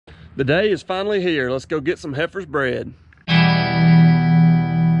The day is finally here. Let's go get some heifers bred.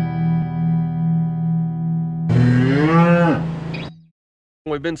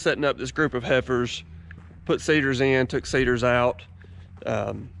 We've been setting up this group of heifers, put CIDRs in, took CIDRs out.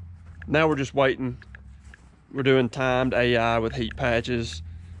 Now we're just waiting. We're doing timed AI with heat patches.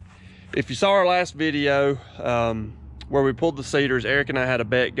 If you saw our last video where we pulled the CIDRs, Eric and I had a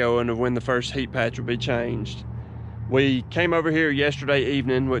bet going of when the first heat patch would be changed. We came over here yesterday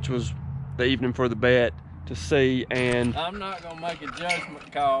evening, which was the evening for the bet, to see, and I'm not gonna make a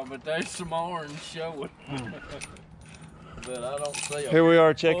judgment call, but there's some orange showing. But I don't see them. Here we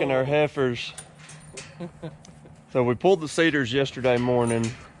are checking our heifers. So we pulled the CIDRs yesterday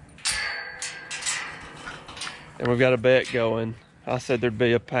morning, and we've got a bet going. I said there'd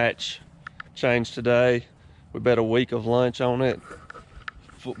be a patch change today. We bet a week of lunch on it.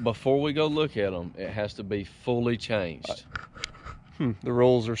 Before we go look at them, it has to be fully changed. The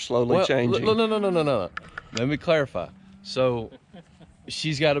rules are slowly changing. No. Let me clarify. So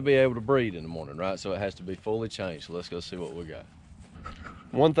she's got to be able to breed in the morning, right? So it has to be fully changed. So let's go see what we got.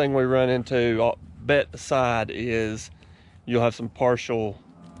 One thing we run into, bet aside, is you'll have some partial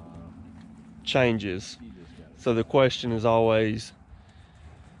changes. So the question is always,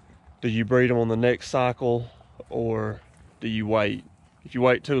 do you breed them on the next cycle or do you wait? If you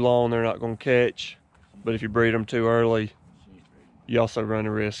wait too long, they're not going to catch. But if you breed them too early, you also run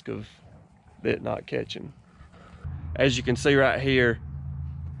a risk of it not catching. As you can see right here,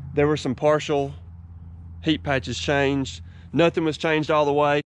 there were some partial heat patches changed. Nothing was changed all the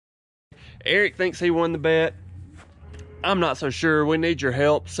way. Eric thinks he won the bet. I'm not so sure. We need your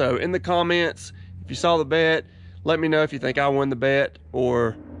help. So in the comments, if you saw the bet, let me know if you think I won the bet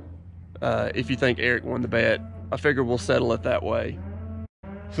or if you think Eric won the bet. I figure we'll settle it that way.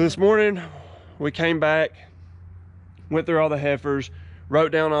 So this morning we came back, went through all the heifers,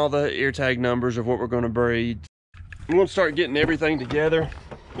 wrote down all the ear tag numbers of what we're going to breed. We're going to start getting everything together.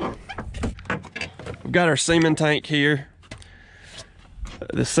 We've got our semen tank here.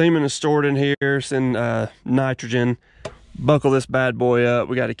 The semen is stored in here. It's in nitrogen. Buckle this bad boy up.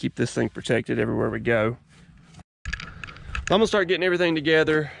 We got to keep this thing protected everywhere we go. I'm gonna start getting everything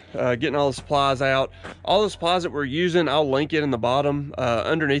together, getting all the supplies out. All the supplies that we're using, I'll link it in the bottom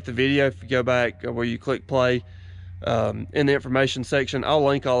underneath the video. If you go back where you click play in the information section, I'll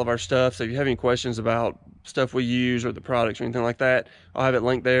link all of our stuff. So if you have any questions about stuff we use or the products or anything like that, I'll have it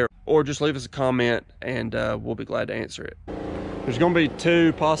linked there, or just leave us a comment and we'll be glad to answer it. There's gonna be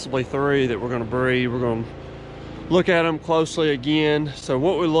 2, possibly 3 that we're gonna breed. We're gonna look at them closely again. So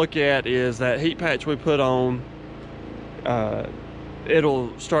what we look at is that heat patch we put on,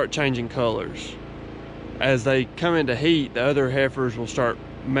 it'll start changing colors. As they come into heat, the other heifers will start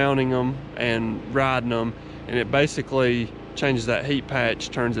mounting them and riding them, and it basically changes that heat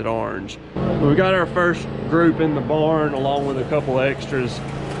patch, turns it orange. We've got our first group in the barn along with a couple extras.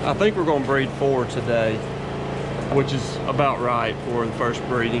 I think we're going to breed 4 today, which is about right for the first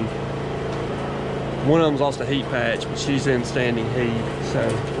breeding. One of them's lost a heat patch, but she's in standing heat, so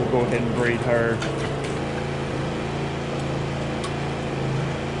we'll go ahead and breed her.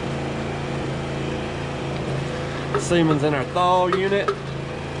 Semen's in our thaw unit.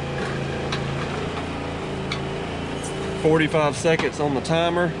 45 seconds on the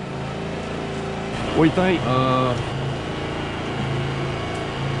timer. What do you think?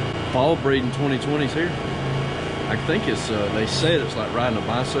 Fall breeding 2020's here. I think it's, they said it's like riding a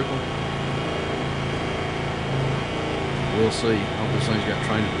bicycle. We'll see. Hope this thing's got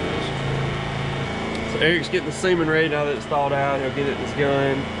training for this. So Eric's getting the semen ready now that it's thawed out. He'll get it in his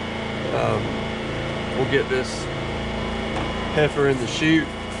gun. We'll get this heifer in the chute.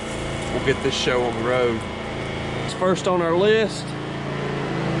 We'll get this show on the road. It's first on our list.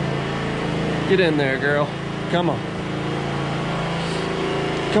 Get in there, girl. Come on.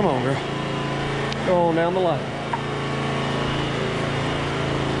 Come on, girl. Go on down the line.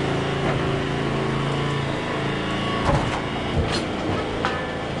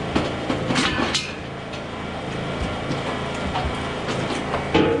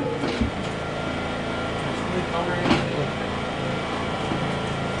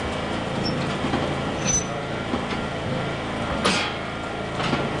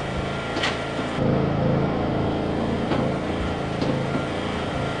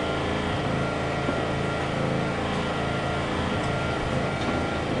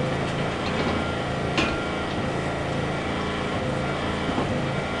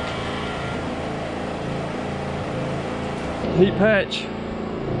 Heat patch,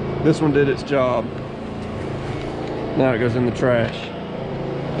 this one did its job. Now it goes in the trash.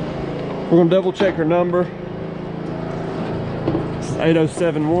 We're gonna double check her number.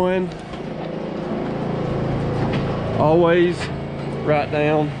 8071. Always write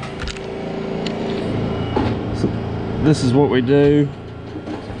down. So this is what we do.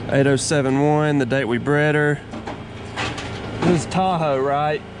 8071, the date we bred her. This is Tahoe,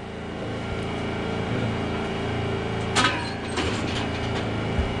 right?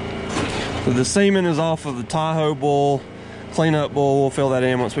 So the semen is off of the Tahoe bull. Cleanup bull, we'll fill that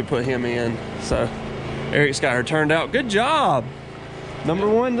in once we put him in. So Eric's got her turned out. Good job. Number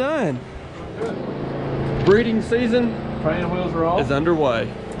one done. Breeding season Training wheels are off. is underway.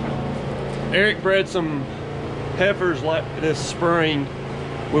 Eric bred some heifers like this spring.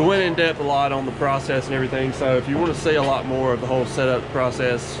 We went in depth a lot on the process and everything, so if you want to see a lot more of the whole setup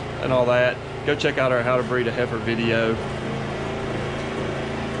process and all that, go check out our how to breed a heifer video.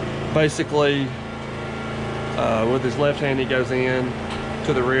 Basically, with his left hand he goes in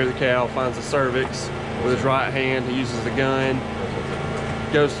to the rear of the cow, finds the cervix. With his right hand he uses the gun,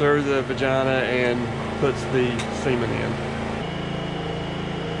 goes through the vagina and puts the semen in.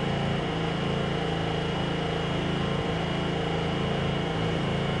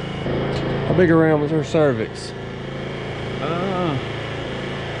 How big around was her cervix?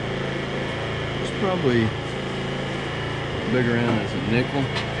 It's probably big around as a nickel.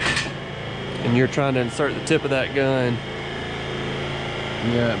 And you're trying to insert the tip of that gun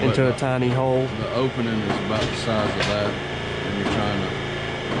Yeah, into a tiny hole. The opening is about the size of that, and you're trying to,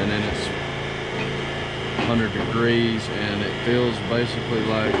 and then it's 100 degrees, and it feels basically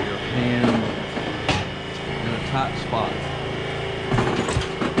like your hand in a tight spot.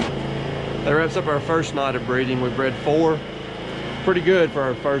 That wraps up our first night of breeding. We bred 4. Pretty good for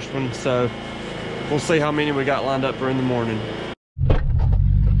our first one, so we'll see how many we got lined up for in the morning.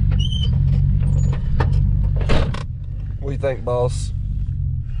 What do you think, boss?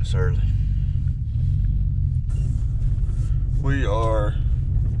 It's early. We are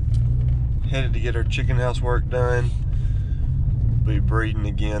headed to get our chicken house work done. We'll be breeding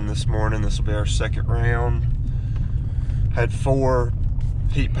again this morning. This will be our second round. Had 4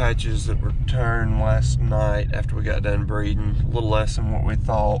 heat patches that were turned last night after we got done breeding. A little less than what we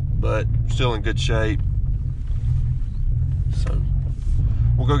thought, but still in good shape. So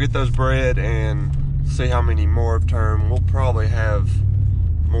we'll go get those bred and see how many more have turned. We'll probably have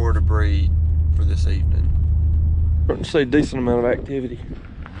more to breed for this evening. Starting to see a decent amount of activity.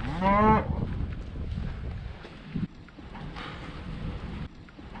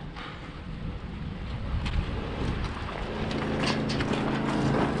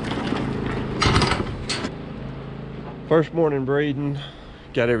 First morning breeding,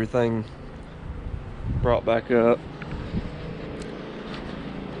 got everything brought back up.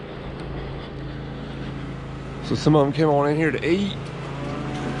 So some of them came on in here to eat.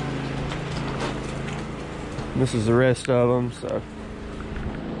 And this is the rest of them, so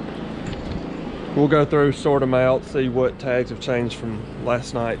we'll go through, sort them out, see what tags have changed from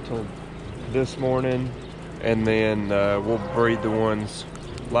last night till this morning, and then we'll breed the ones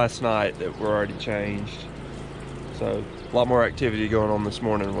last night that were already changed. So a lot more activity going on this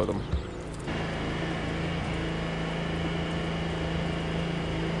morning with them.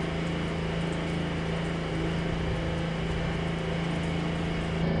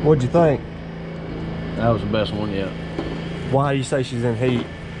 What'd you think? That was the best one yet. Why do you say she's in heat?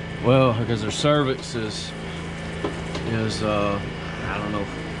 Well, because her cervix is I don't know,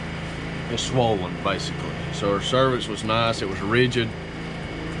 it's swollen basically. So her cervix was nice, it was rigid.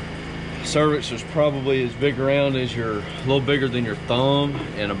 Cervix was probably as big around as a little bigger than your thumb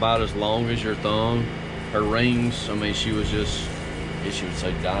and about as long as your thumb. Her rings, I mean, she was just, I guess you would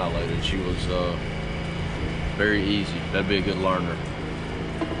say dilated. She was very easy. That'd be a good learner.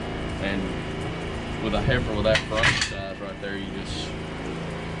 And with a heifer with that front size right there, you just,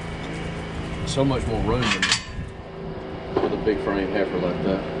 so much more room than with a big frame heifer like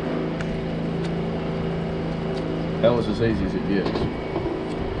that. That was as easy as it gets.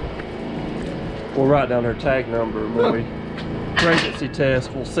 We'll write down her tag number when we pregnancy test.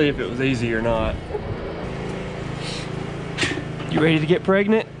 We'll see if it was easy or not. You ready to get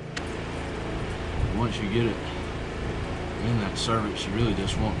pregnant? Once you get it in that cervix, you really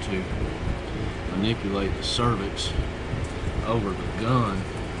just want to manipulate the cervix over the gun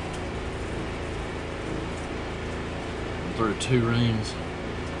and through 2 rings,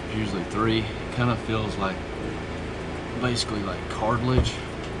 usually 3. It kind of feels like, basically like cartilage.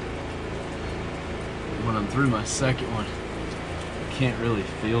 When I'm through my second one, I can't really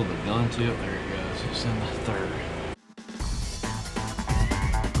feel the gun tip. There it goes. It's in the 3rd.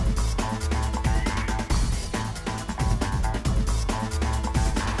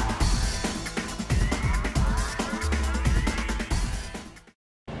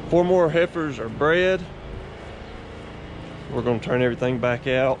 4 more heifers are bred. We're gonna turn everything back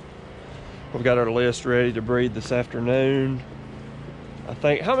out. We've got our list ready to breed this afternoon. I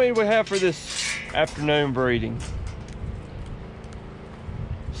think, how many do we have for this afternoon breeding?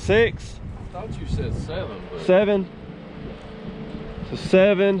 6? I thought you said 7. But... 7. So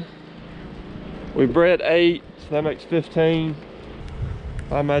 7. We bred 8, so that makes 15.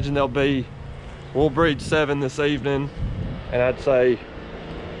 I imagine we'll breed 7 this evening, and I'd say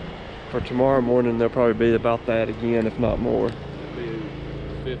for tomorrow morning there'll probably be about that again, if not more.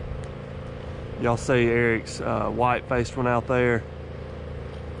 Y'all see Eric's white-faced one out there.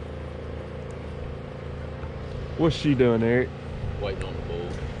 What's she doing, Eric? Waiting on the bull.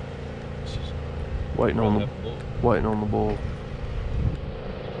 Waiting on the bull.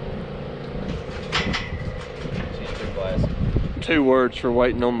 Two words for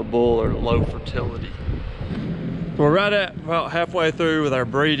waiting on the bull are low fertility. We're right at about halfway through with our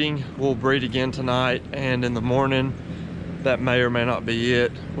breeding. We'll breed again tonight, and in the morning, that may or may not be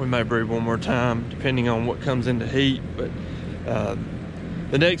it. We may breed one more time, depending on what comes into heat. But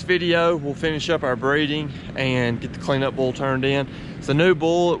the next video, we'll finish up our breeding and get the cleanup bull turned in. It's a new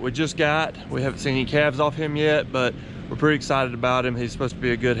bull that we just got. We haven't seen any calves off him yet, but we're pretty excited about him. He's supposed to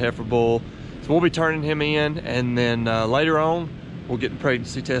be a good heifer bull. So we'll be turning him in, and then later on, we'll get the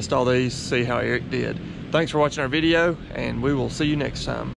pregnancy test all these, see how Eric did. Thanks for watching our video, and we will see you next time.